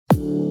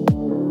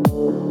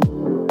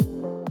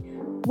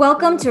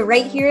Welcome to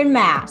Right Here in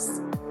Mass.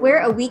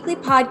 We're a weekly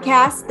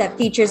podcast that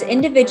features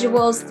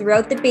individuals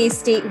throughout the Bay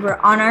State who are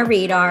on our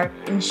radar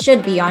and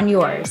should be on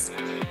yours.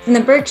 From the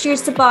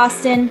Berkshires to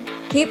Boston,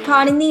 Cape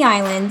Cod and the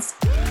islands,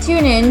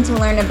 tune in to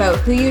learn about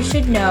who you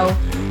should know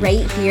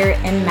right here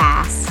in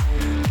Mass.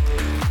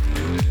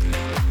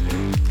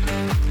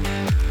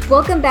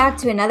 Welcome back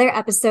to another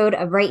episode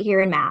of Right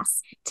Here in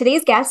Mass.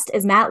 Today's guest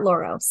is Matt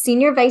Lauro,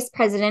 Senior Vice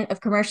President of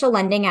Commercial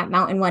Lending at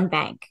Mountain One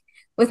Bank.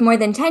 With more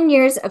than 10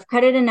 years of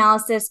credit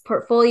analysis,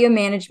 portfolio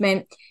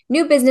management,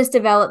 new business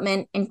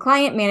development, and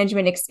client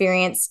management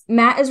experience,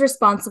 Matt is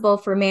responsible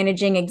for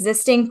managing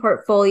existing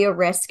portfolio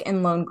risk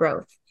and loan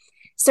growth.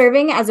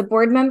 Serving as a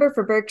board member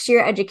for Berkshire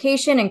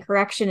Education and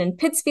Correction in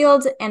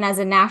Pittsfield and as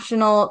a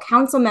national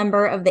council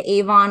member of the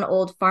Avon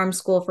Old Farm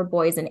School for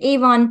Boys in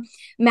Avon,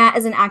 Matt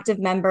is an active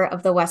member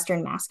of the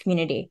Western Mass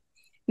community.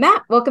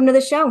 Matt, welcome to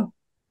the show.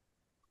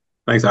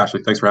 Thanks,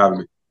 Ashley. Thanks for having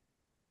me.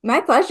 My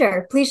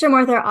pleasure. Please share more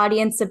with our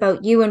audience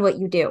about you and what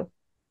you do.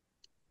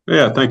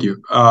 Yeah, thank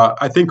you.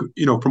 I think,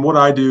 from what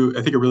I do,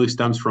 I think it really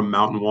stems from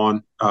Mountain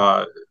One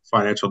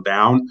Financial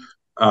down.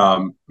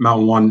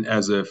 Mountain One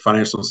as a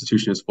financial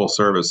institution is full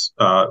service.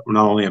 We're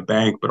not only a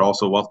bank, but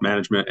also wealth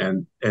management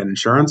and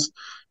insurance.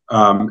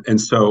 And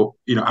so,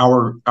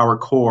 our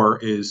core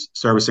is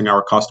servicing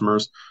our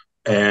customers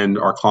and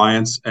our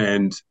clients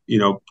and,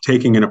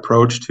 taking an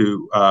approach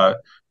to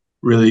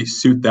really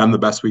suit them the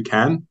best we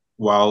can,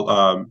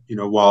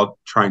 while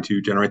trying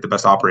to generate the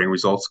best operating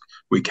results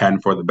we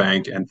can for the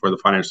bank and for the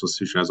financial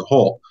institution as a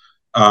whole,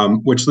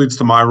 which leads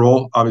to my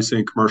role, obviously,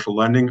 in commercial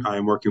lending. I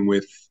am working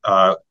with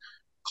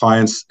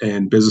clients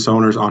and business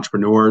owners,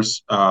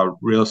 entrepreneurs,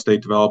 real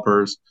estate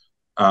developers,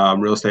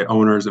 real estate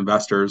owners,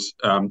 investors,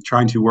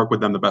 trying to work with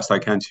them the best I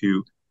can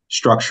to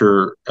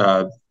structure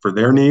for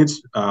their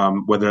needs,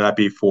 whether that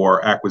be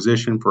for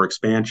acquisition, for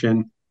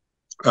expansion,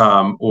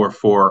 or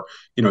for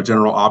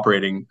general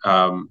operating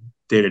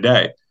day to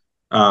day.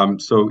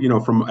 So,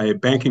 from a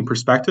banking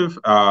perspective,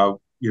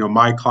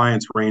 my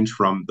clients range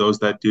from those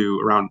that do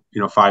around,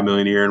 $5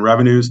 million a year in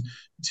revenues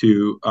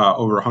to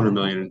over $100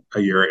 million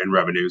a year in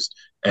revenues.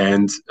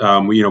 And,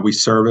 we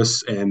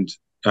service and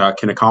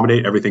can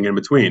accommodate everything in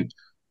between.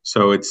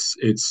 So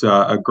it's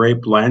a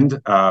great blend.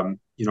 I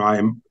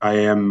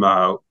am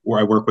where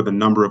I work with a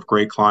number of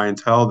great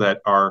clientele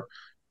that are,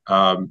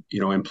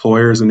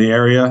 employers in the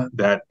area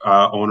that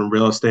own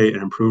real estate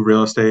and improve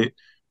real estate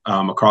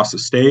across the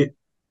state.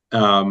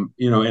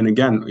 And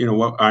again,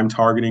 what I'm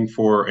targeting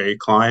for a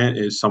client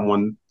is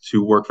someone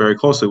to work very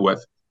closely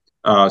with,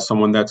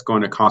 someone that's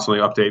going to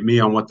constantly update me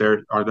on what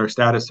their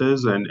status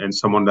is, and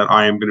someone that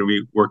I am going to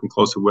be working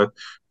closely with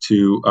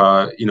to,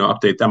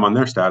 update them on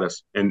their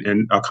status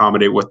and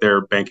accommodate what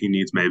their banking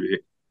needs may be.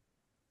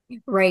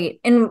 Right.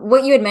 And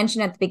what you had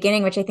mentioned at the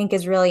beginning, which I think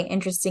is really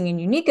interesting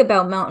and unique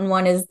about Mountain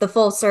One, is the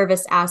full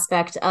service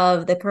aspect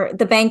of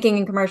the banking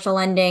and commercial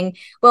lending,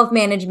 wealth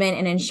management,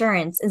 and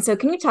insurance. And so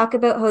can you talk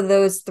about how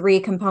those three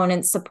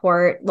components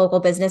support local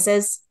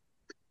businesses?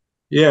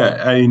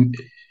 Yeah, I mean,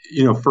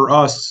 for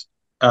us,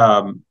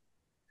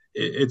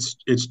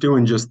 it's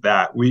doing just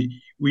that.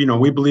 We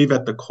believe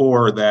at the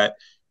core that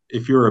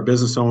if you're a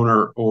business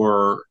owner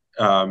or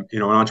an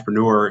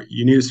entrepreneur,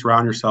 you need to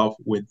surround yourself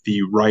with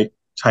the right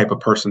type of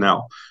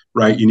personnel,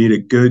 right? You need a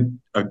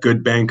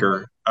good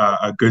banker,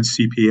 a good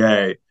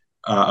CPA,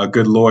 a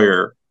good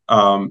lawyer,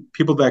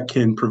 people that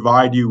can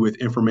provide you with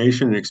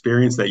information and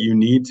experience that you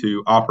need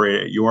to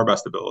operate at your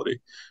best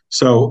ability.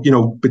 So,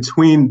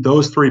 between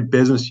those three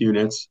business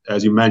units,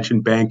 as you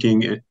mentioned,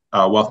 banking,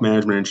 wealth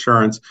management,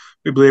 insurance,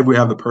 we believe we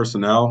have the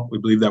personnel. We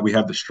believe that we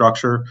have the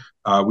structure.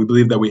 We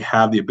believe that we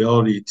have the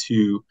ability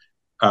to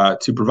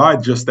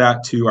provide just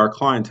that to our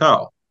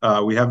clientele.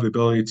 We have the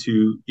ability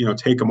to,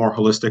 take a more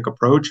holistic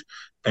approach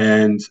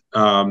and,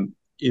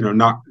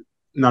 not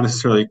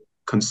necessarily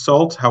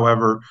consult,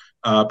 however,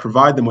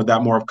 provide them with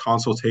that more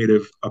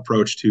consultative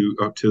approach to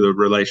the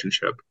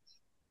relationship.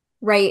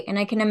 Right. And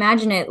I can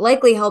imagine it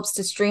likely helps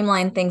to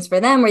streamline things for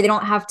them where they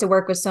don't have to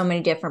work with so many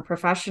different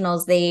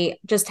professionals. They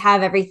just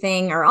have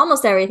everything or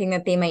almost everything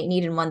that they might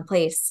need in one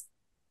place.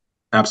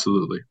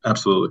 Absolutely.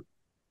 Absolutely.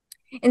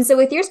 And so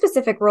with your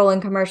specific role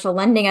in commercial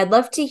lending, I'd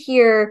love to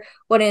hear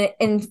what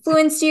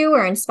influenced you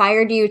or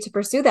inspired you to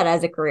pursue that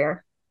as a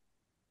career.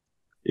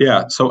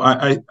 Yeah, so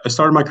I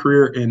started my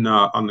career in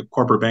on the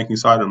corporate banking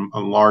side,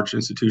 on large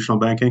institutional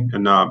banking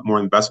and more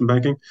investment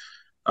banking.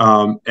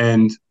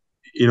 And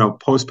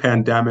post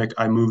pandemic,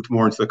 I moved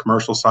more into the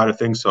commercial side of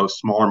things, so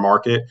smaller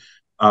market.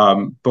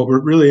 But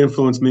what really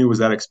influenced me was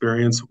that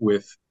experience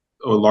with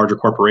larger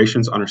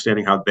corporations,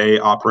 understanding how they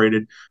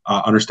operated,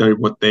 understanding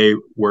what they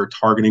were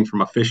targeting from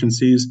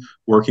efficiencies,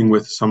 working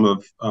with some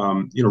of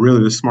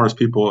really the smartest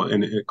people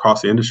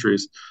across the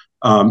industries.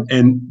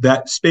 And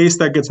that space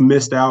that gets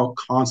missed out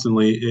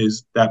constantly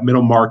is that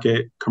middle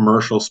market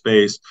commercial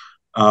space,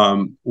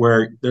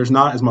 where there's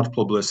not as much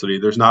publicity,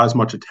 there's not as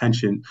much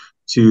attention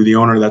to the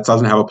owner that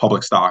doesn't have a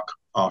public stock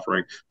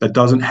offering, that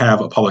doesn't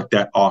have a public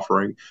debt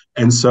offering.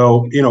 And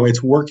so,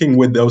 it's working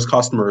with those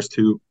customers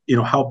to,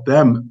 help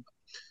them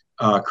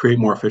create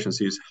more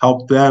efficiencies,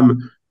 help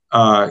them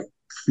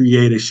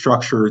create a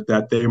structure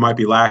that they might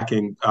be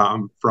lacking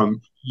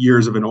from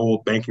years of an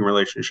old banking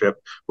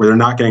relationship where they're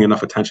not getting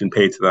enough attention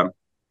paid to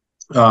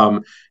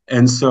them.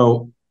 And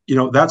so,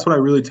 that's what I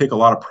really take a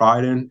lot of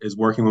pride in, is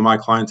working with my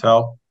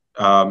clientele,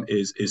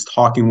 is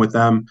talking with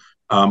them,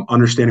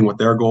 understanding what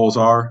their goals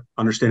are,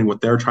 understanding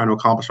what they're trying to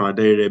accomplish on a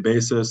day-to-day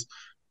basis.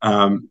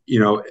 I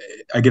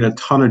get a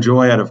ton of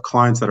joy out of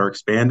clients that are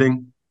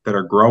expanding, that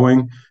are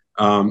growing,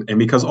 and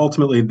because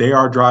ultimately they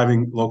are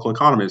driving local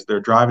economies, they're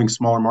driving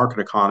smaller market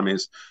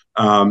economies.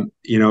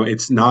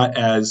 It's not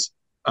as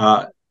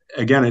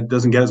again, it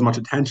doesn't get as much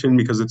attention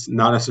because it's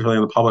not necessarily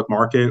in the public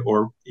market,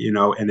 or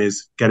and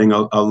is getting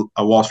a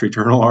Wall Street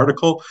Journal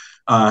article.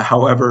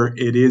 However,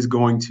 it is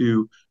going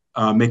to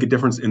make a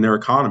difference in their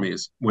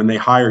economies when they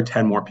hire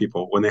 10 more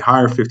people, when they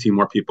hire 15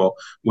 more people,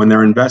 when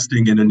they're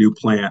investing in a new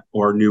plant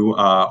or new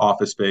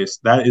office space.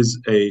 That is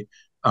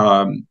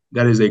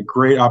a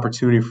great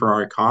opportunity for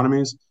our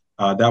economies.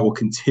 That will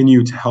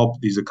continue to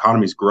help these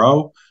economies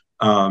grow.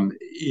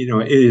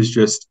 It is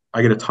just,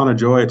 I get a ton of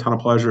joy, a ton of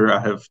pleasure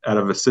out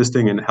of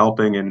assisting and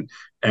helping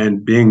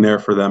and being there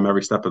for them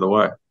every step of the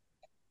way.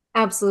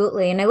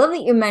 Absolutely. And I love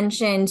that you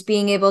mentioned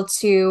being able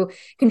to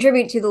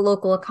contribute to the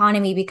local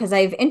economy, because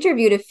I've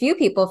interviewed a few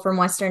people from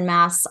Western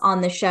Mass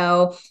on the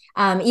show,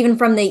 even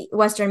from the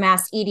Western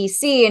Mass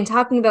EDC, and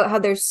talking about how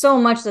there's so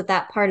much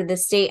that part of the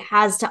state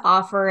has to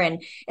offer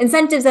and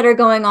incentives that are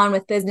going on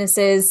with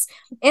businesses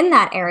in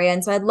that area.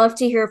 And so I'd love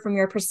to hear from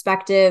your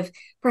perspective,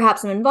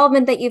 perhaps some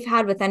involvement that you've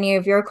had with any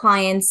of your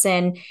clients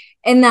and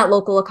in that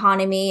local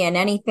economy, and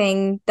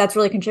anything that's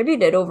really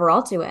contributed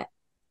overall to it.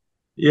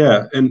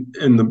 Yeah, and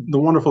the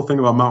wonderful thing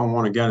about Mountain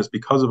One, again, is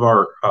because of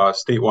our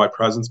statewide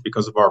presence,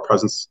 because of our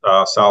presence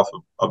south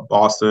of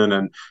Boston,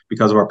 and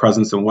because of our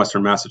presence in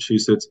Western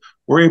Massachusetts,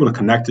 we're able to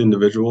connect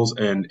individuals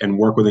and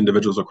work with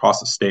individuals across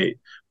the state,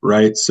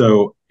 right?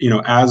 So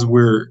as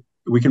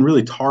we can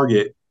really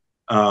target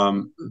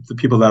the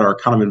people that are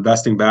kind of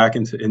investing back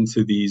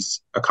into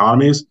these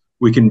economies.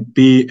 We can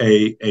be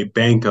a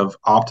bank of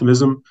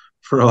optimism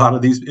for a lot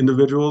of these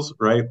individuals,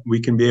 right? We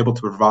can be able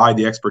to provide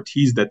the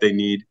expertise that they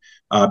need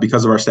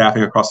because of our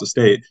staffing across the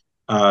state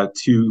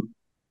to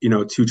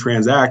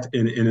transact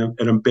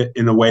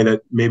in a way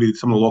that maybe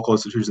some of the local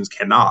institutions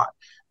cannot.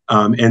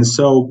 And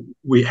so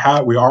we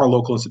are a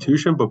local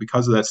institution, but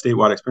because of that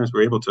statewide experience,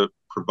 we're able to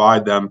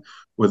provide them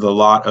with a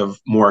lot of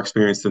more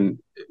experience than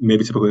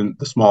maybe typically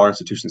the smaller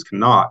institutions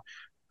cannot.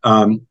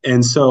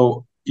 And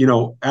so,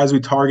 as we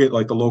target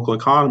like the local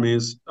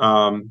economies,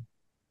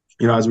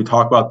 as we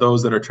talk about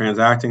those that are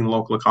transacting in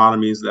local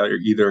economies that are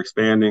either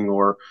expanding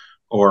or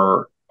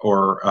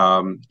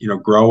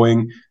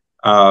growing,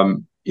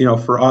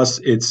 for us,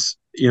 it's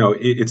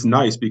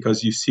nice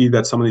because you see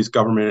that some of these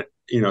government,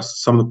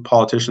 some of the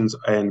politicians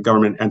and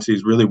government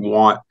entities really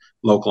want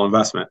local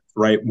investment,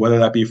 right? Whether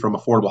that be from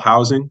affordable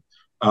housing,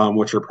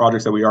 which are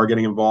projects that we are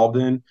getting involved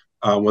in,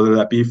 whether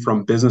that be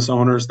from business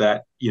owners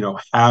that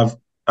have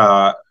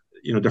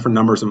different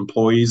numbers of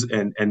employees,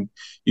 and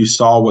you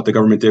saw what the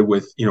government did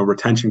with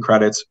retention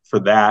credits for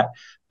that,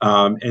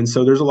 and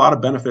so there's a lot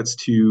of benefits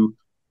to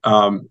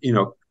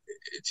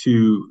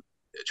to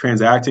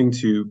transacting,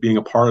 to being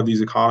a part of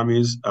these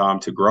economies,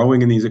 to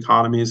growing in these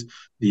economies.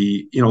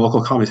 The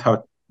local economies,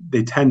 how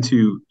they tend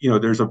to,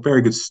 there's a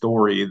very good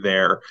story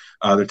there.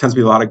 There tends to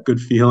be a lot of good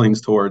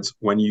feelings towards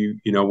when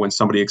when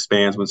somebody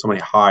expands, when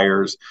somebody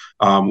hires,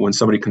 when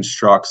somebody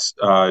constructs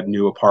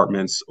new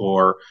apartments,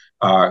 or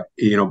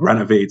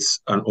renovates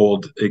an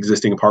old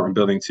existing apartment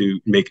building to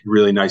make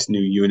really nice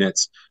new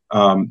units.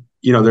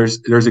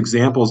 There's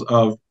examples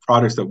of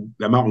projects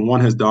that Mountain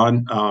One has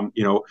done,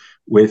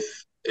 with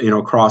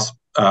across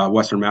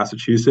Western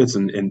Massachusetts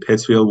and in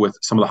Pittsfield, with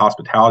some of the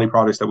hospitality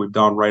projects that we've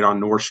done right on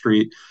North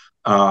Street.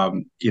 What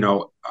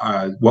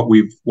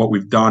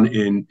we've done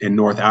in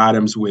North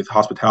Adams with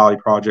hospitality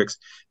projects,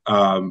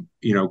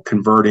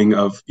 converting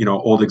of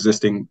old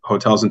existing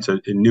hotels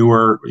into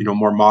newer,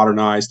 more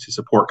modernized to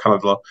support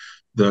kind of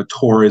the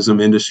tourism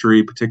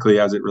industry, particularly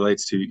as it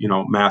relates to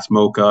Mass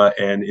MoCA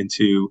and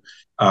into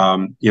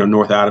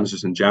North Adams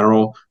just in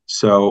general.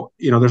 So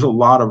there's a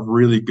lot of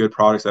really good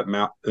products that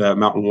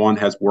Mountain One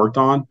has worked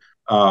on.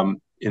 And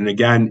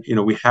again,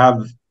 we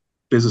have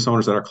business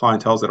owners that are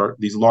clientels that are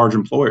these large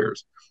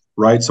employers,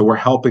 right? So we're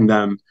helping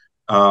them,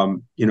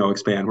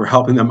 expand. We're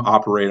helping them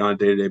operate on a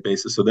day-to-day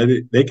basis so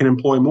that they can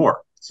employ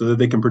more, so that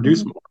they can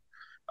produce more,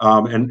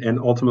 and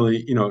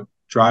ultimately,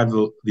 drive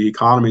the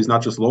economies,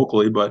 not just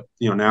locally, but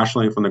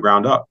nationally from the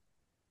ground up.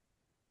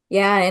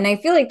 Yeah, and I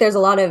feel like there's a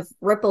lot of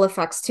ripple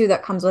effects too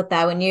that comes with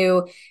that. When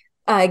you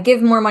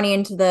give more money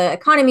into the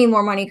economy,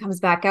 more money comes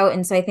back out.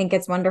 And so I think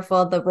it's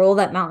wonderful the role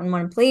that Mountain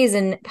One plays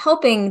in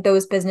helping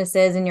those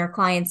businesses and your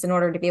clients in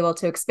order to be able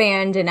to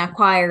expand and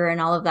acquire and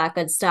all of that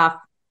good stuff.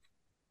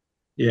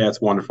 Yeah,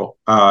 it's wonderful.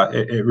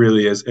 It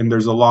really is. And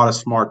there's a lot of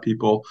smart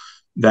people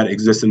that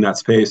exist in that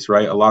space,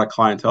 right? A lot of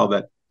clientele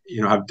that,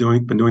 have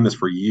been doing this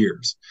for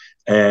years,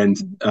 and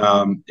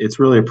Mhm. it's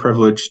really a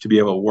privilege to be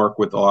able to work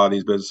with a lot of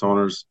these business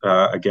owners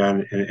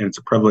again, and it's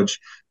a privilege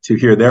to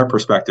hear their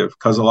perspective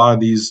because a lot of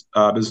these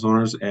business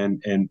owners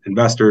and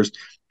investors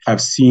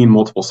have seen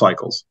multiple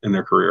cycles in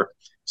their career,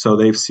 so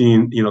they've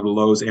seen the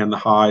lows and the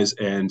highs,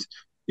 and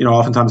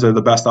oftentimes they're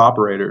the best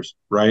operators,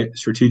 right?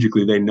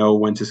 Strategically, they know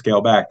when to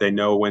scale back, they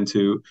know when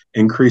to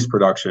increase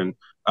production,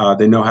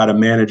 they know how to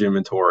manage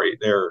inventory.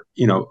 They're,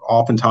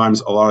 oftentimes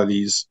a lot of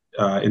these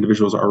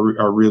individuals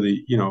are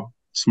really,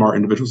 smart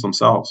individuals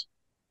themselves.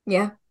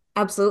 Yeah,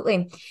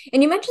 absolutely.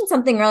 And you mentioned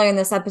something earlier in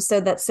this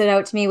episode that stood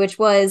out to me, which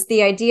was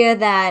the idea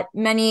that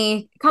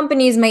many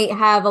companies might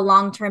have a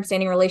long-term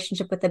standing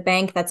relationship with the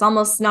bank that's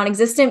almost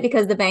non-existent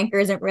because the banker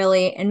isn't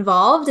really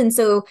involved. And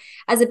so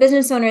as a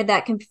business owner,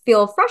 that can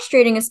feel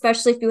frustrating,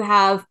 especially if you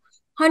have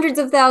hundreds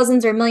of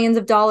thousands or millions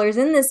of dollars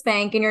in this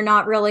bank and you're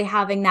not really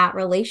having that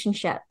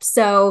relationship.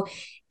 So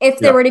if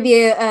there Yeah. were to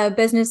be a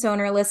business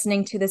owner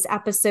listening to this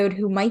episode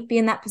who might be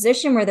in that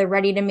position where they're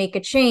ready to make a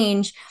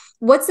change,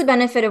 what's the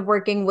benefit of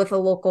working with a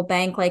local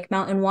bank like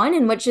Mountain One,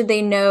 and what should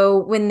they know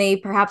when they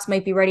perhaps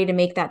might be ready to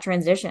make that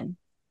transition?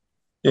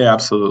 Yeah,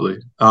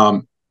 absolutely.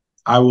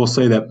 I will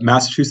say that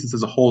Massachusetts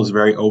as a whole is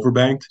very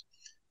overbanked,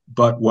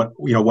 but what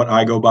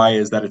I go by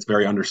is that it's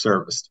very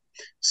underserviced.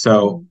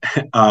 So,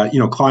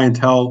 Mm-hmm.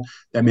 clientele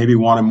that maybe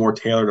want a more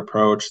tailored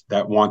approach,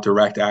 that want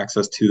direct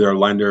access to their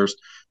lenders,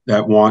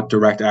 that want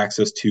direct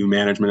access to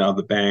management of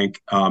the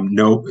bank,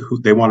 know who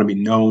they want to be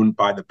known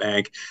by the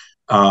bank,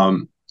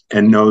 um,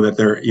 and know that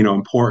they're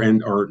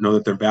important or know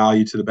that they're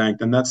valued to the bank.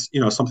 Then that's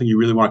something you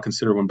really want to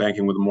consider when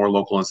banking with a more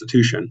local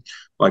institution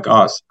like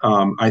us.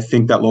 I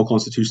think that local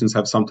institutions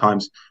have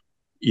sometimes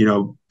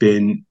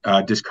been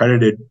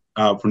discredited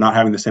for not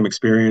having the same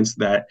experience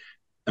that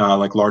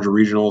like larger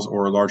regionals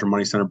or larger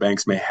money center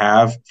banks may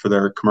have for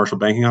their commercial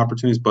banking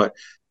opportunities. But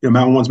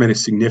Mountain One's made a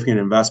significant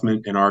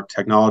investment in our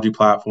technology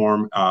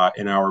platform,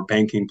 in our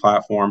banking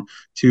platform,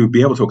 to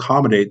be able to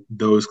accommodate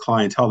those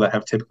clientele that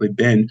have typically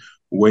been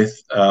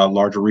with a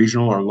larger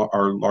regional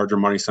or larger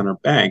money center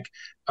bank.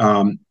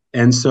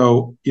 And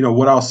so,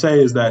 what I'll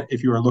say is that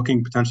if you are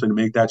looking potentially to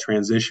make that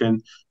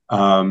transition,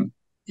 then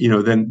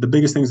the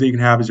biggest things that you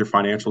can have is your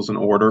financials in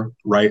order,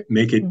 right?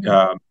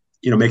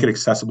 Mm-hmm. Make it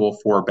accessible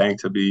for a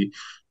bank to be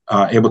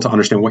able to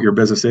understand what your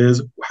business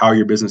is, how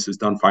your business is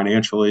done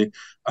financially.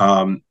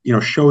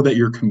 Show that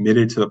you're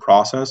committed to the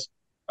process.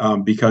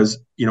 Because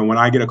when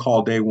I get a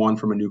call day one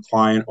from a new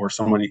client or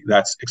somebody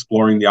that's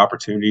exploring the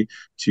opportunity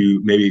to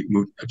maybe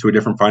move to a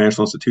different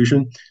financial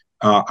institution,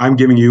 I'm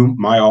giving you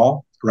my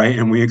all, right?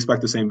 And we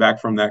expect the same back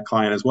from that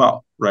client as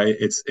well, right?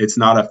 It's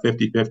not a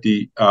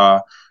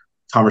 50-50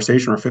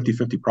 conversation or a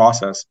 50-50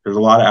 process. There's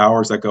a lot of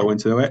hours that go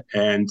into it.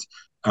 And,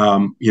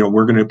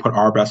 we're going to put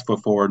our best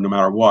foot forward no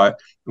matter what.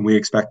 And we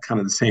expect kind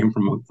of the same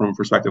from a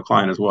prospective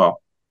client as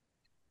well.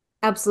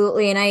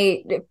 Absolutely.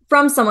 And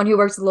from someone who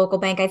works at a local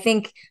bank, I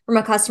think from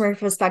a customer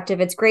perspective,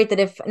 it's great that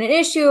if an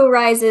issue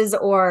arises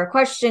or a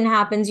question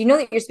happens, you know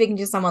that you're speaking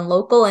to someone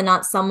local and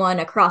not someone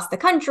across the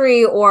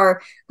country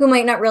or who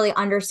might not really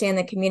understand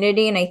the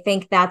community. And I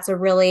think that's a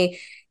really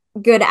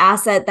good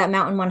asset that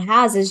Mountain One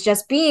has, is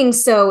just being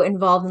so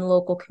involved in the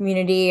local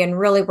community and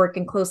really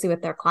working closely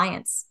with their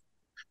clients.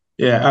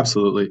 Yeah,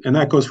 absolutely. And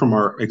that goes from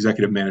our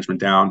executive management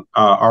down.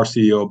 Our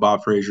CEO,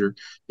 Bob Frazier,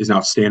 is an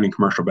outstanding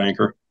commercial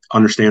banker,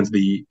 understands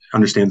the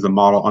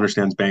model,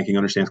 understands banking,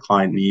 understands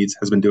client needs,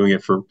 has been doing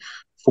it for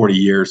 40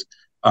 years.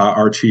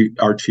 Our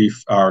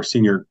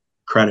senior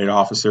credit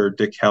officer,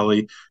 Dick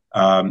Kelly,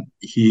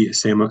 he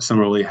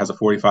similarly has a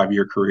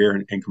 45-year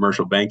career in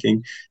commercial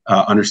banking,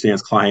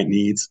 understands client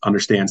needs,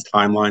 understands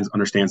timelines,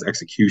 understands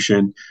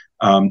execution,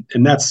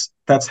 and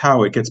that's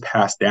how it gets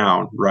passed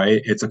down,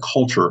 right? It's a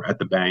culture at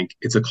the bank.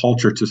 It's a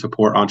culture to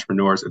support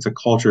entrepreneurs. It's a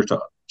culture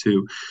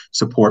to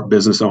support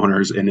business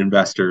owners and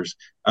investors.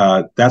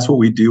 That's what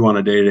we do on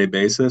a day-to-day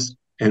basis.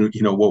 And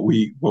what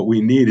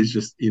we need is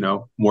just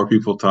more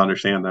people to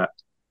understand that.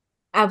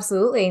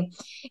 Absolutely.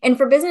 And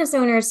for business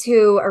owners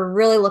who are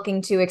really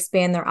looking to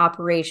expand their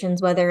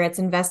operations, whether it's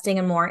investing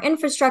in more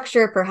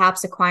infrastructure,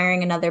 perhaps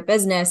acquiring another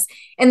business,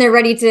 and they're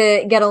ready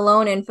to get a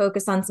loan and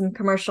focus on some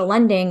commercial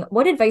lending,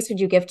 what advice would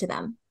you give to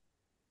them?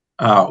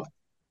 Uh,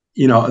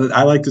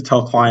 I like to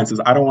tell clients is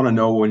I don't want to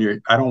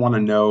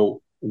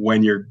know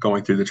when you're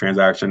going through the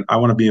transaction. I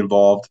want to be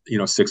involved,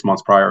 6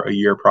 months prior, a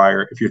year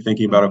prior. If you're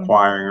thinking about Mm-hmm.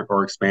 acquiring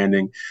or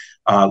expanding,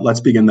 let's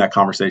begin that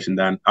conversation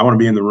then. I want to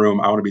be in the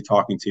room. I want to be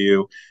talking to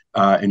you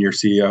and your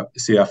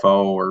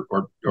CFO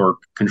or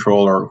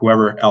controller, or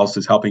whoever else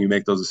is helping you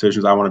make those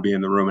decisions. I want to be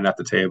in the room and at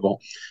the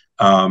table.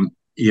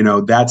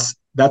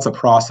 That's a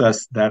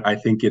process that I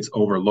think gets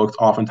overlooked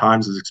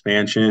oftentimes as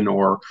expansion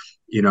or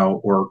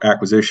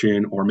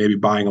acquisition, or maybe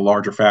buying a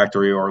larger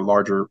factory or a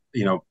larger,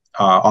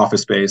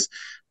 office space.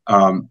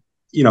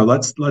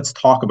 Let's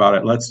talk about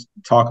it. Let's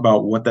talk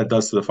about what that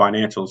does to the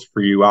financials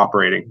for you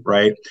operating,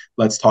 right?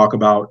 Let's talk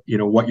about,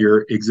 what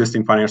your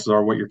existing financials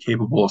are, what you're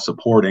capable of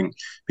supporting.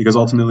 Because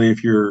ultimately,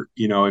 if you're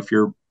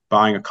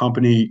buying a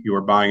company,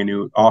 you're buying a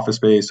new office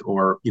space,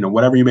 or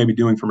whatever you may be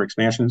doing from an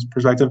expansion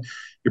perspective,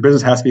 your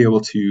business has to be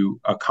able to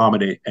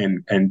accommodate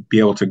and be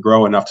able to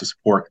grow enough to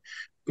support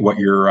what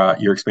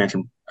your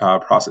expansion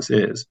process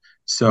is.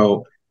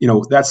 So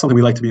that's something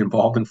we like to be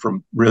involved in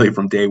from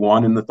day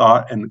one in the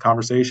thought and the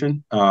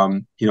conversation.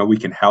 We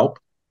can help,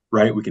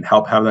 right? We can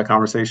help have that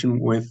conversation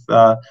with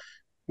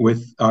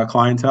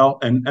clientele,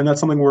 and that's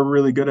something we're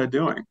really good at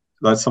doing.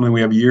 That's something we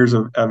have years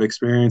of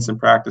experience and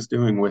practice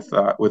doing with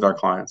our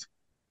clients.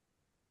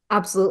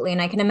 Absolutely.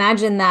 And I can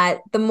imagine that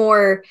the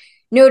more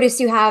notice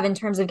you have in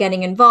terms of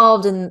getting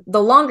involved and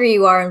the longer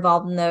you are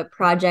involved in the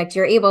project,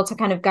 you're able to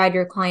kind of guide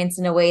your clients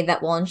in a way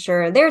that will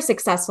ensure they're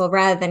successful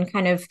rather than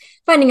kind of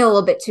finding it a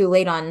little bit too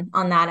late on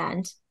that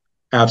end.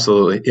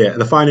 Absolutely. Yeah.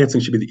 The financing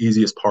should be the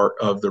easiest part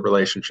of the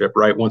relationship,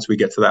 right? Once we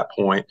get to that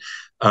point,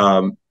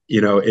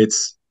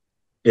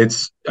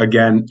 it's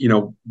again,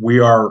 we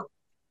are,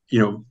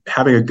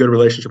 having a good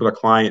relationship with our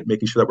client,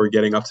 making sure that we're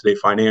getting up to date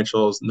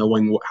financials,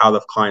 knowing how the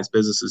client's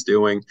business is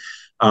doing.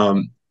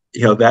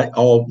 That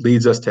all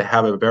leads us to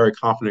have a very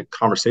confident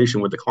conversation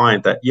with the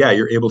client that, yeah,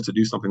 you're able to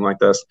do something like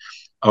this,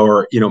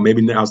 or,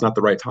 maybe now's not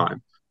the right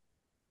time.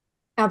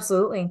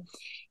 Absolutely.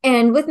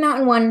 And with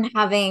Mountain One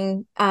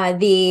having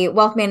the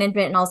wealth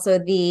management and also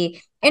the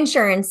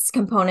insurance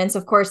components,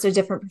 of course, there's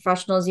different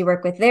professionals you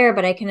work with there,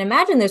 but I can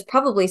imagine there's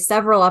probably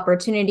several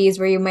opportunities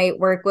where you might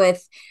work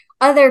with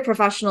other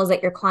professionals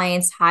that your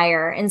clients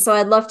hire. And so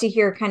I'd love to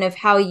hear kind of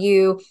how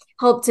you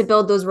help to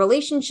build those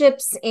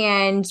relationships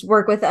and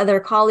work with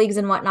other colleagues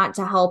and whatnot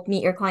to help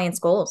meet your clients'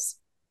 goals.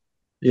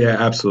 Yeah,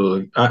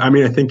 absolutely. I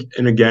mean, I think,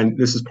 and again,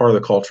 this is part of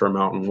the culture of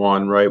Mountain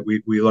One, right?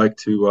 We like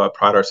to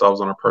pride ourselves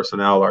on our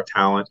personnel, our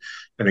talent,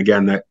 and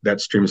again,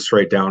 that streams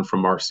straight down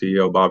from our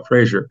CEO, Bob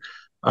Frazier.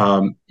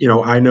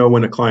 I know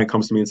when a client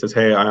comes to me and says,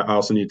 "Hey, I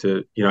also need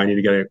to, I need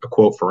to get a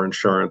quote for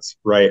insurance,"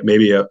 right?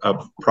 Maybe a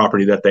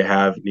property that they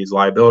have needs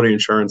liability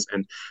insurance,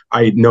 and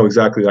I know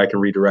exactly that I can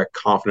redirect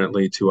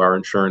confidently to our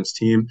insurance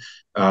team,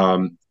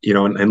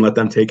 and let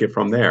them take it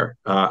from there.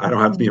 I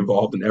don't have to be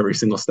involved in every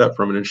single step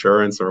from an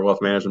insurance or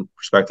wealth management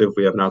perspective.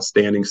 We have an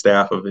outstanding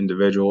staff of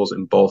individuals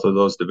in both of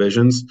those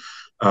divisions,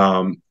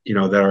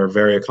 that are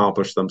very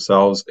accomplished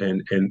themselves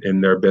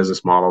in their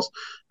business models.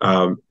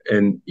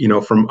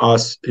 From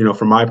us,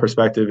 from my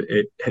perspective,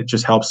 it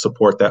just helps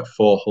support that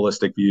full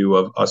holistic view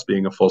of us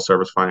being a full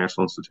service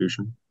financial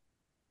institution.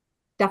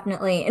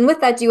 Definitely. And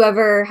with that, do you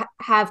ever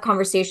have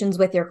conversations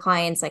with your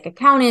clients, like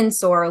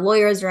accountants or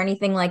lawyers or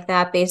anything like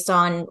that, based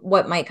on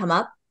what might come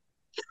up?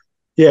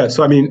 Yeah,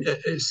 so I mean,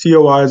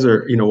 COIs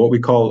are what we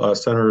call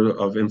center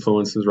of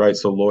influences, right?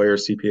 So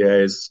lawyers,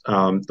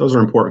 CPAs, those are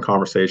important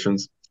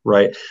conversations,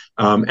 right?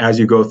 As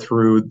you go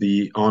through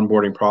the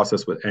onboarding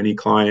process with any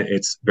client,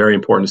 it's very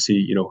important to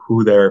see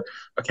who their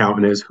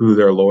accountant is, who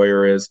their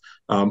lawyer is,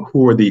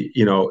 who are the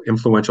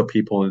influential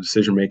people and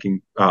decision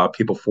making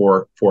people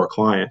for a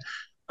client.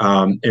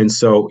 And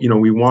so,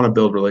 we want to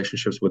build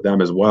relationships with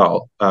them as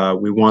well.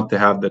 We want to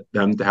have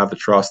them to have the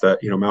trust that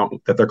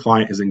that their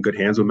client is in good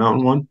hands with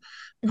Mountain One,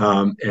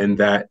 and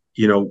that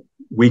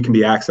we can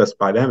be accessed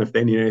by them if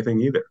they need anything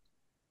either.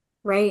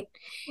 Right.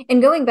 And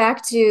going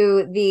back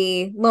to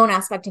the loan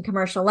aspect in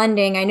commercial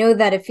lending, I know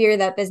that a fear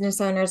that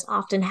business owners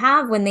often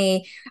have when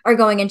they are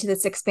going into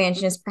this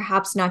expansion is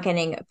perhaps not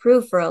getting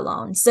approved for a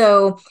loan.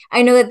 So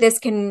I know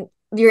that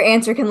your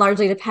answer can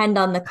largely depend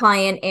on the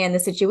client and the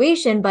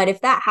situation, but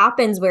if that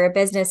happens where a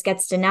business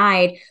gets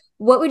denied,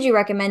 what would you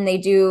recommend they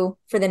do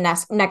for the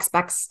next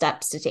best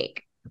steps to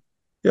take?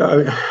 Yeah,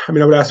 I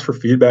mean, I would ask for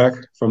feedback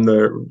from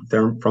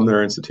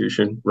their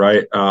institution,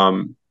 right?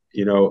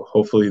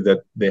 Hopefully that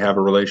they have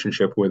a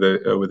relationship with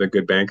a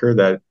good banker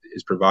that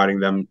is providing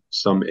them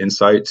some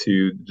insight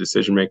to the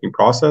decision making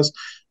process,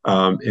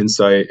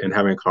 insight, and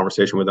having a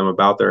conversation with them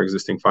about their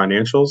existing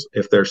financials.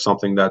 If there's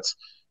something that's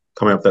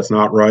coming up that's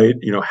not right,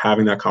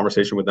 having that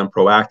conversation with them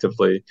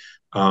proactively,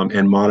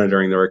 and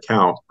monitoring their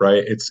account,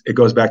 right? It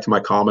goes back to my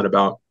comment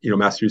about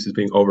Massachusetts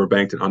being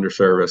overbanked and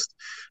underserviced,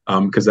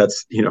 because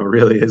that's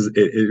really is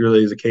it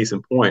really is a case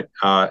in point.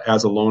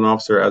 As a loan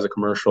officer, as a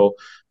commercial,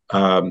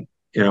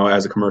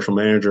 as a commercial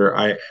manager,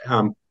 I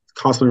am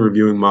constantly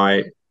reviewing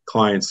my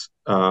clients'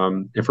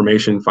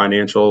 information,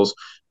 financials,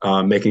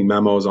 making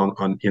memos on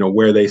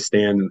where they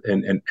stand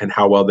and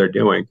how well they're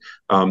doing.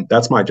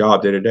 That's my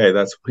job day to day.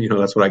 That's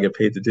what I get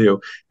paid to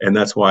do, and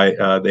that's why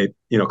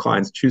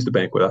clients choose to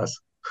bank with us.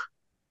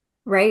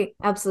 Right,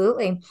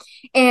 absolutely.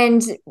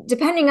 And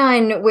depending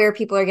on where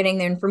people are getting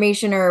their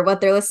information or what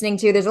they're listening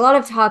to, there's a lot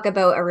of talk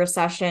about a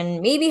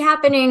recession maybe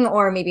happening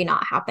or maybe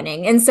not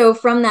happening. And so,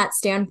 from that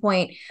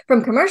standpoint,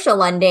 from commercial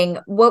lending,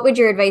 what would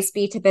your advice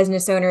be to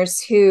business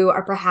owners who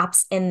are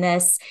perhaps in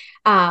this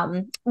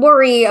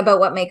worry about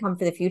what may come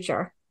for the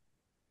future?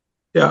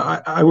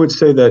 Yeah, I would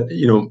say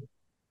that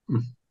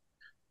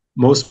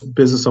most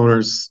business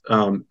owners,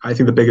 I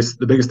think the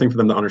biggest thing for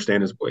them to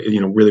understand is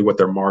really what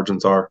their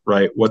margins are,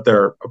 right? What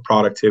their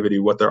productivity,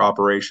 what their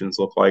operations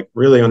look like.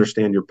 Really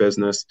understand your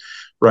business,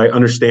 right?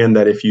 Understand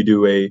that if you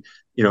do if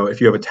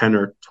you have a 10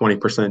 or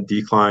 20%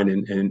 decline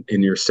in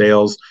your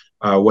sales,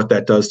 what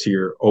that does to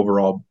your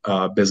overall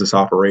business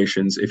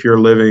operations. If you're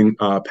living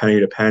penny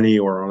to penny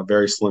or on a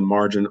very slim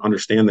margin,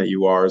 understand that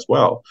you are as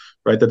well,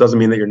 right? That doesn't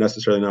mean that you're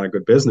necessarily not a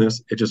good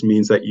business. It just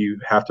means that you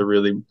have to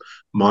really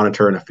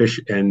monitor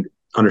and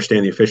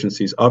understand the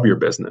efficiencies of your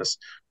business,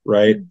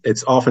 right?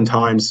 It's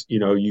oftentimes,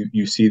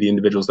 you see the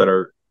individuals that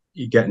are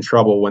you get in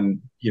trouble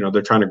when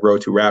they're trying to grow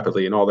too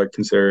rapidly and all they're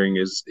considering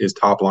is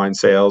top line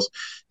sales,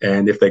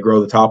 and if they grow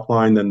the top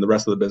line then the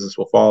rest of the business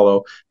will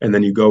follow, and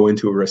then you go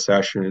into a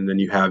recession and then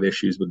you have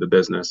issues with the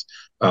business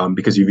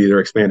because you've either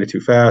expanded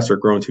too fast or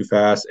grown too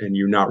fast and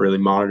you've not really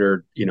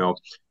monitored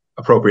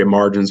appropriate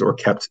margins or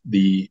kept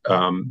the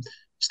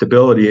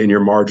stability in your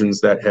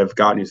margins that have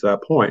gotten you to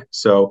that point.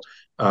 So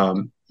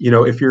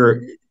if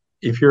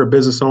you're a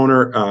business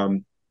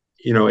owner,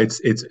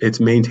 it's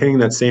maintaining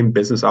that same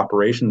business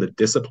operation, the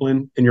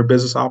discipline in your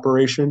business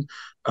operation,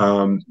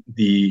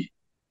 the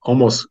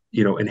almost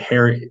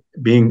inherent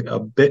being a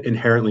bit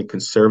inherently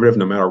conservative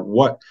no matter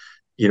what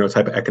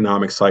type of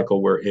economic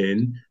cycle we're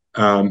in,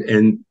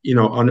 and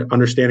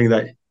understanding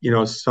that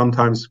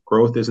sometimes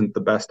growth isn't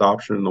the best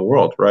option in the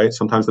world, right?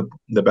 Sometimes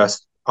the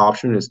best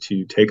option is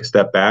to take a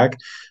step back,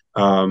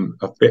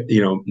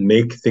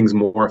 make things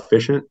more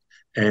efficient,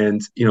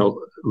 and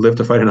live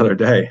to fight another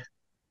day.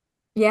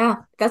 Yeah,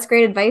 that's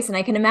great advice. And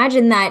I can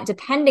imagine that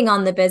depending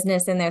on the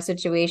business and their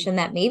situation,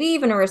 that maybe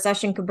even a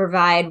recession could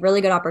provide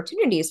really good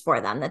opportunities for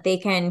them that they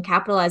can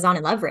capitalize on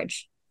and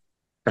leverage.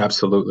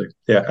 Absolutely.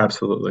 Yeah,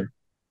 absolutely.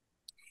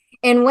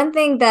 And one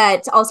thing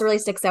that also really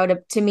sticks out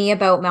to me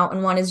about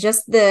Mountain One is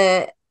just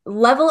the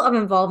level of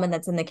involvement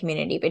that's in the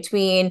community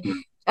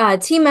between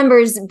team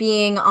members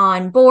being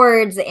on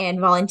boards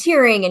and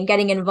volunteering and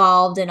getting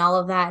involved and all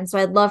of that. And so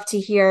I'd love to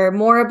hear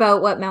more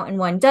about what Mountain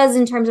One does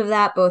in terms of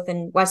that, both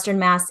in Western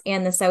Mass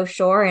and the South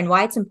Shore, and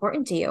why it's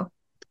important to you.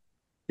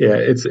 Yeah,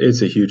 it's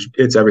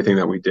everything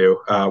that we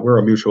do. We're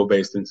a mutual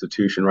based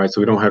institution, right?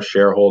 So we don't have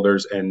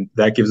shareholders, and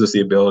that gives us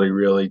the ability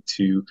really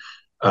to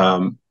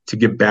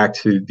give back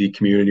to the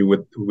community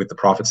with the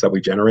profits that we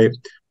generate,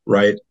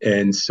 right?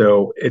 And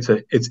so it's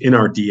in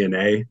our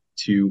DNA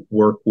to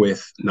work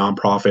with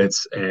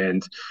nonprofits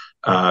and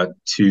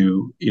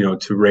to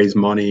raise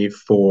money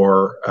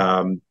for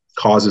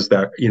causes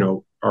that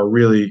are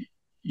really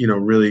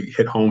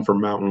hit home for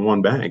Mountain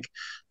One Bank.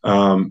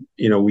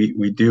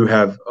 We do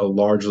have a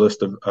large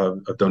list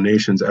of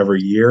donations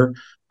every year.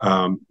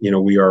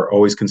 We are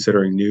always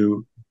considering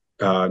new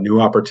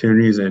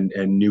opportunities and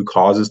new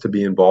causes to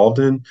be involved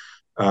in.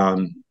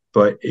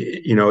 But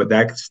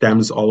that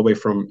stems all the way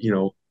from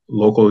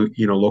local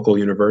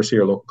university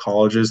or local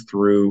colleges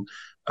through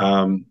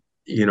local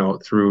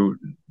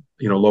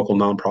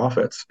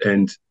nonprofits.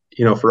 And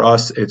for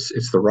us,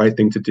 it's the right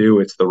thing to do.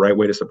 It's the right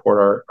way to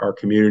support our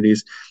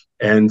communities.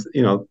 And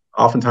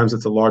oftentimes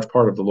it's a large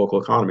part of the local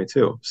economy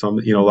too. A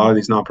lot of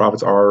these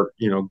nonprofits are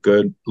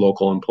good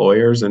local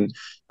employers, and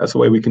that's the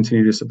way we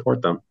continue to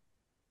support them.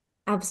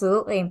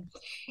 Absolutely.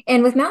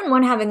 And with Mountain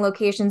One having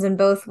locations in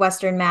both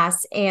Western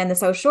Mass and the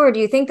South Shore, do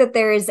you think that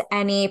there is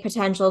any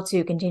potential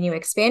to continue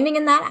expanding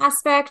in that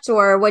aspect,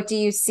 or what do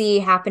you see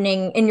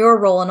happening in your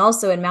role and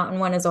also in Mountain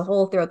One as a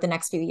whole throughout the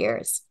next few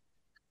years?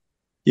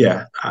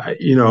 Yeah,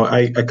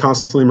 I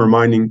constantly am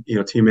reminding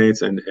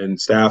teammates and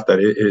staff that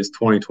it is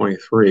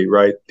 2023,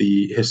 right?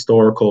 The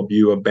historical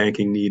view of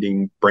banking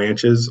needing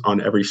branches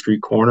on every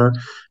street corner.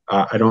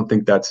 I don't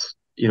think that's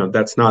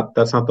not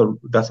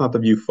the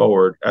view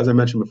forward. As I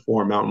mentioned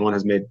before, Mountain One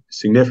has made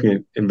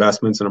significant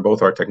investments in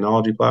both our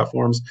technology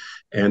platforms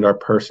and our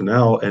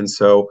personnel. And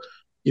so,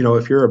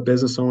 if you're a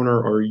business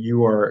owner or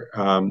you are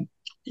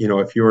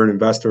if you're an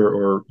investor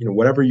or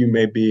whatever you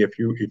may be, if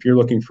you're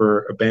looking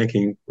for a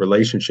banking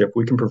relationship,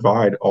 we can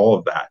provide all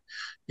of that.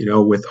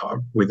 With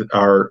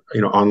our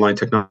online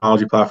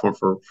technology platform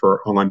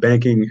for online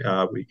banking,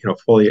 we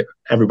fully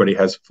everybody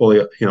has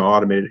fully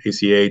automated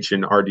ACH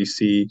and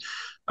RDC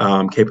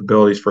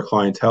capabilities for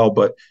clientele,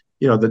 but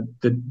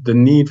the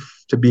need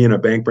to be in a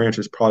bank branch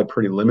is probably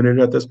pretty limited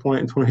at this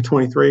point in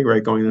 2023,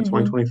 right? Going into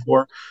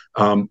 2024.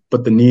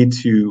 But the need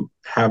to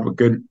have a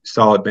good,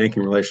 solid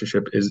banking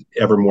relationship is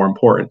ever more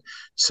important.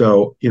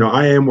 So,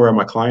 I am where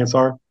my clients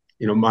are.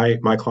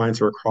 My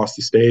clients are across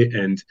the state,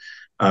 and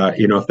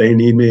if they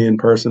need me in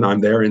person, I'm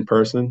there in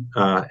person.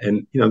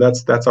 And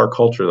that's our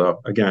culture,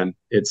 though. Again,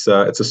 it's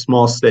a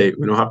small state.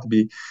 We don't have to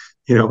be,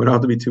 we don't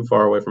have to be too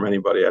far away from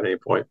anybody at any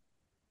point.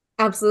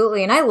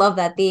 Absolutely. And I love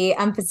that the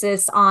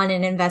emphasis on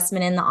an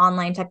investment in the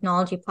online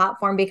technology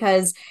platform,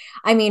 because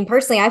I mean,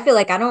 personally, I feel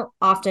like I don't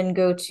often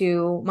go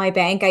to my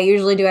bank. I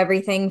usually do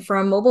everything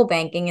from mobile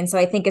banking. And so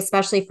I think,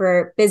 especially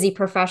for busy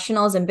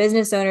professionals and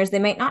business owners, they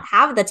might not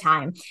have the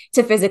time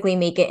to physically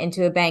make it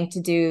into a bank to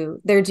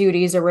do their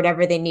duties or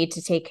whatever they need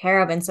to take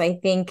care of. And so I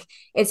think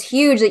it's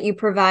huge that you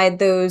provide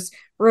those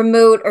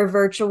remote or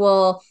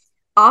virtual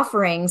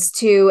offerings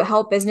to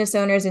help business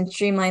owners and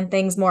streamline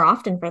things more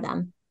often for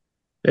them.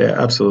 Yeah,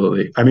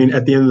 absolutely. I mean,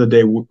 at the end of the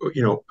day,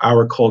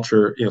 our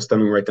culture,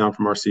 stemming right down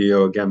from our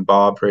CEO, again,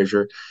 Bob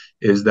Frazier,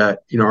 is that,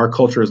 our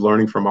culture is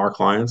learning from our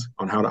clients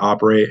on how to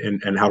operate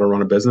and how to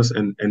run a business.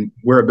 And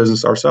we're a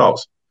business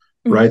ourselves,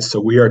 right? Mhm. So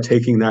we are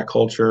taking that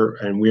culture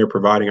and we are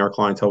providing our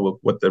clientele with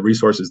what the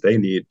resources they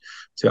need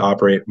to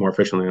operate more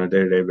efficiently on a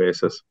day-to-day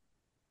basis.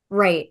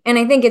 Right. And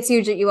I think it's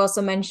huge that you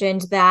also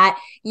mentioned that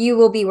you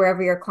will be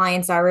wherever your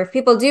clients are. If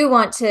people do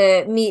want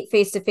to meet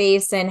face to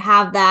face and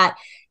have that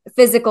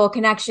physical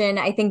connection,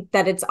 I think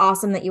that it's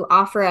awesome that you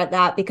offer at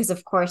that because,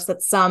 of course,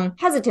 that's some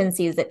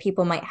hesitancies that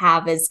people might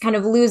have is kind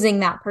of losing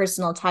that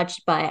personal touch.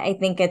 But I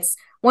think it's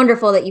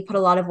wonderful that you put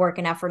a lot of work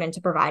and effort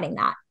into providing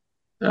that.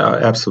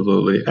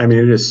 Absolutely. I mean,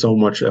 it is so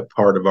much a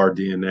part of our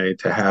DNA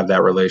to have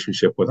that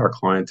relationship with our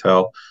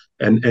clientele.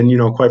 And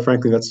quite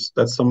frankly, that's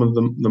some of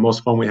the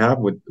most fun we have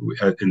with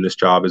in this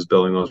job is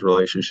building those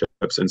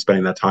relationships and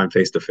spending that time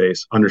face to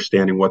face,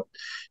 understanding what,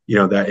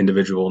 that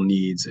individual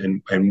needs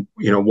and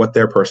what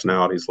their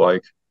personality is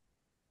like.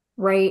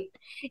 Right.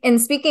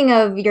 And speaking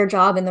of your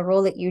job and the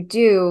role that you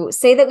do,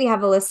 say that we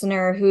have a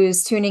listener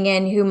who's tuning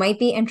in who might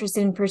be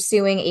interested in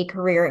pursuing a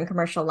career in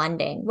commercial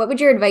lending. What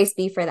would your advice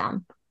be for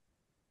them?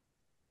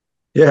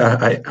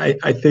 Yeah,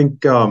 I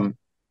think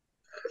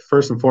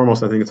first and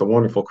foremost, I think it's a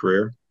wonderful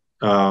career.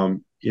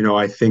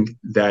 I think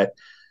that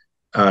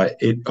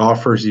it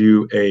offers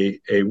you a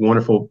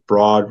wonderful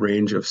broad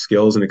range of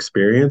skills and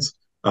experience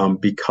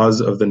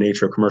because of the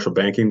nature of commercial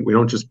banking. We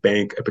don't just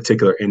bank a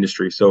particular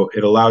industry. So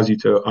it allows you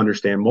to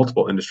understand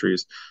multiple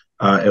industries.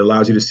 It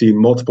allows you to see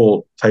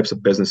multiple types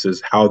of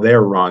businesses, how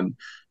they're run.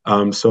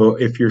 So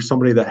if you're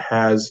somebody that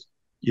has,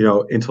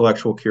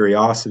 intellectual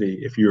curiosity,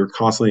 if you're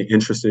constantly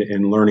interested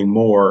in learning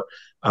more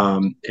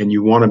and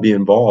you want to be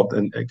involved,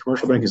 and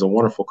commercial banking is a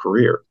wonderful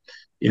career.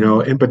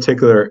 Mhm. In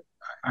particular,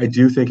 I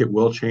do think it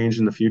will change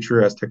in the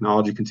future as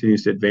technology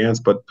continues to advance.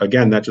 But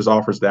again, that just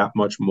offers that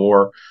much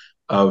more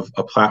of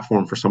a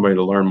platform for somebody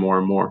to learn more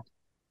and more.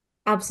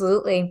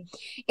 Absolutely.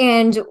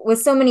 And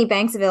with so many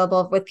banks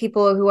available with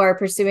people who are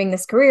pursuing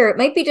this career, it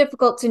might be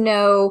difficult to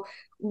know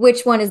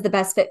which one is the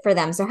best fit for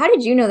them. So how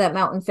did you know that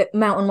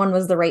Mountain One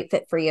was the right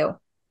fit for you?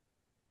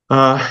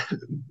 Uh,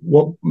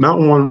 well,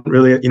 Mountain One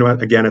really,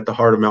 again, at the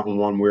heart of Mountain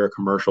One, we're a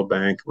commercial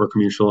bank. We're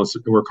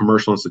a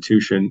commercial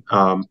institution.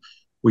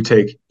 We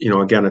take,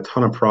 again, a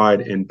ton of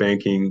pride in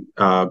banking,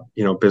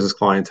 business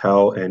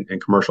clientele and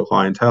commercial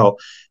clientele.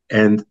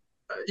 And,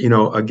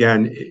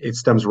 again, it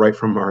stems right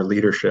from our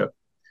leadership,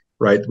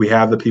 right? We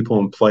have the people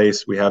in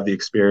place, we have the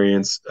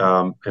experience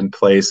in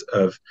place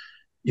of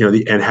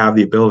and have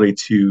the ability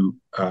to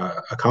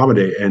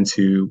accommodate and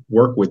to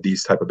work with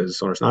these type of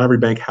business owners. Not every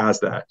bank has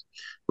that,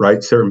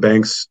 right? Certain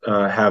banks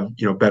have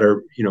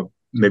better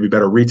maybe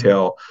better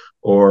retail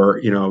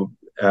or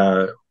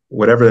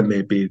whatever that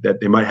may be,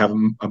 that they might have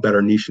a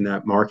better niche in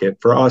that market.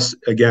 For us,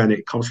 again,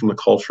 it comes from the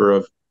culture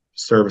of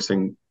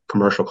servicing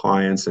commercial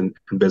clients and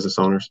business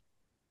owners.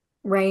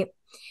 Right.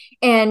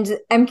 And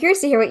I'm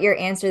curious to hear what your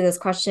answer to this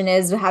question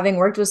is, having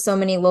worked with so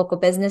many local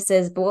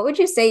businesses, but what would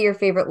you say your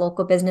favorite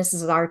local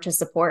businesses are to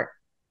support?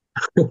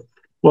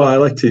 Well, I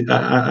like to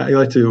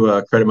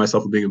credit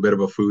myself for being a bit of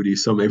a foodie,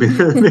 so maybe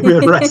maybe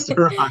the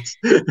restaurants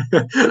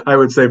I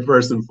would say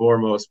first and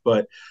foremost.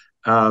 But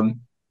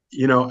um,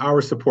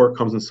 our support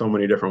comes in so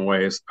many different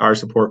ways. Our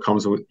support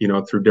comes with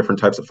through different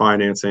types of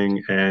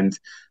financing and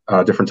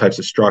different types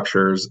of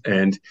structures,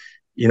 and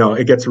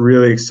it gets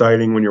really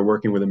exciting when you're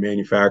working with a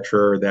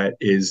manufacturer that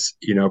is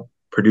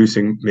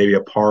producing maybe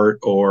a part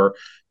or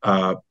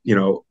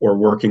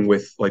working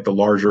with like the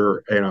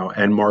larger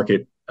end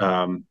market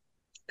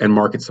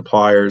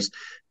suppliers.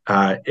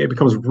 It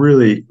becomes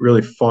really,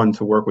 really fun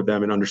to work with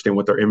them and understand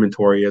what their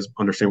inventory is,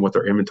 understand what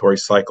their inventory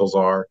cycles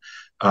are.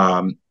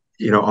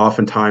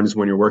 Oftentimes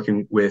when you're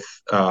working with,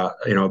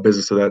 a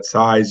business of that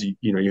size,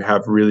 you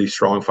have really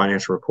strong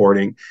financial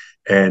reporting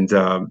and,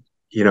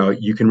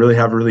 you can really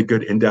have really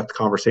good in-depth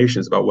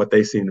conversations about what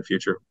they see in the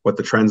future, what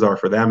the trends are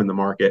for them in the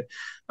market.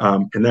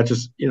 And that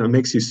just,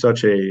 makes you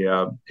such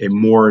a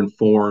more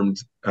informed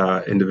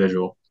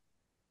individual.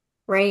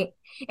 Right.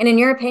 And in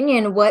your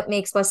opinion, what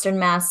makes Western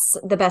Mass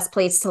the best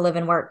place to live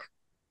and work?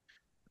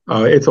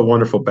 It's a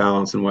wonderful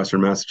balance in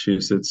Western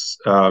Massachusetts.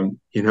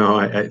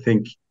 I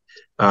think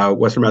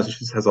Western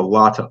Massachusetts has a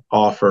lot to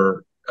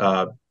offer.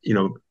 A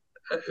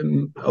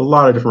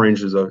lot of different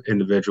ranges of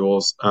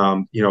individuals.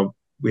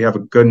 We have a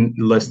good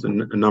list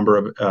and a number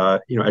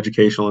of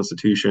educational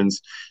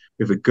institutions.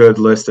 We have a good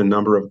list and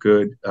number of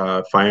good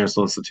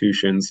financial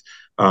institutions.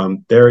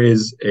 There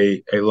is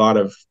a lot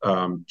of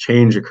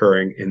change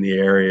occurring in the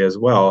area as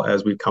well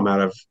as we come out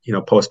of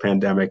post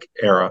pandemic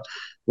era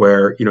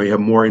where you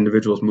have more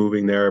individuals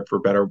moving there for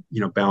better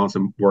balance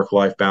and work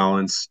life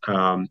balance,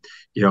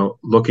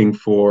 looking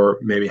for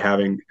maybe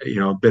having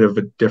a bit of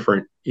a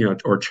different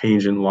or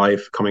change in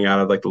life coming out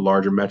of like the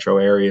larger metro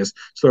areas.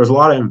 So there's a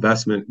lot of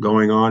investment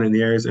going on in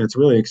the areas, and it's a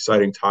really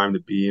exciting time to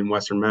be in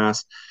Western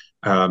Mass.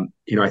 I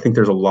think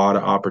there's a lot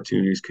of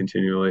opportunities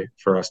continually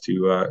for us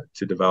to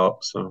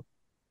develop. So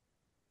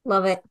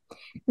Love it.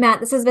 Matt,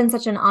 this has been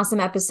such an awesome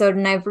episode,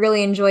 and I've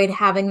really enjoyed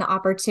having the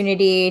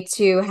opportunity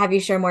to have you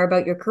share more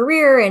about your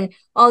career and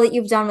all that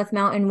you've done with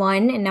Mountain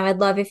One. And now I'd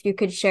love if you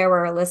could share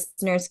where our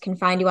listeners can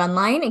find you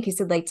online in case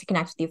they'd like to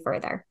connect with you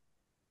further.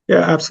 yeah,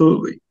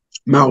 absolutely.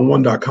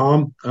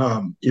 mountain1.com.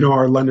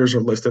 Our lenders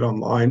are listed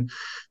online,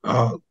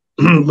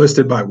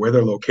 listed by where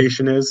their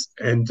location is.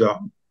 And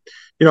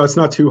it's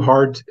not too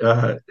hard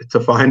to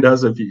find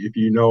us. If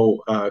you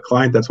know a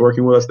client that's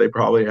working with us, they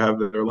probably have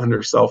their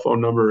lender's cell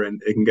phone number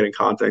and they can get in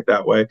contact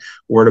that way.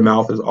 Word of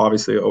mouth is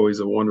obviously always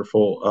a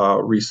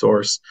wonderful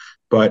resource.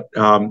 But,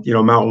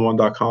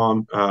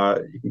 mountain1.com,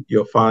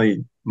 you'll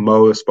find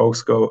Mo, the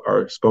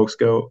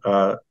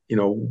spokesco,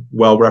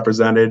 well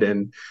represented.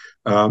 And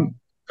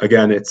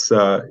again, it's,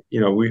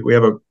 we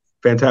have a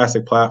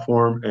fantastic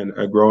platform and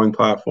a growing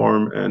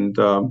platform. And,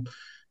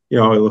 I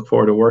look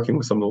forward to working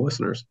with some of the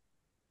listeners.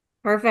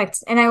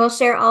 Perfect. And I will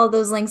share all of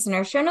those links in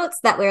our show notes.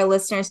 That way our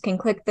listeners can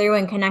click through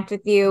and connect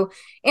with you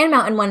and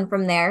Mountain One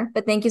from there.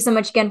 But thank you so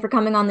much again for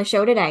coming on the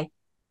show today.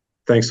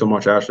 Thanks so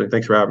much, Ashley.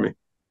 Thanks for having me.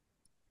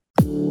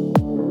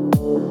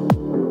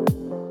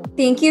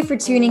 Thank you for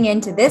tuning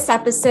in to this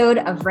episode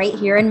of Right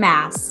Here in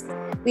Mass.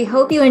 We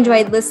hope you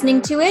enjoyed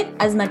listening to it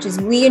as much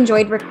as we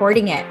enjoyed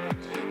recording it.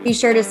 Be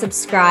sure to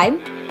subscribe,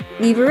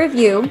 leave a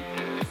review,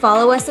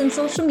 follow us on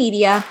social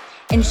media,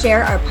 and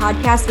share our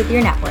podcast with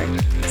your network.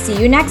 See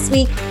you next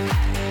week.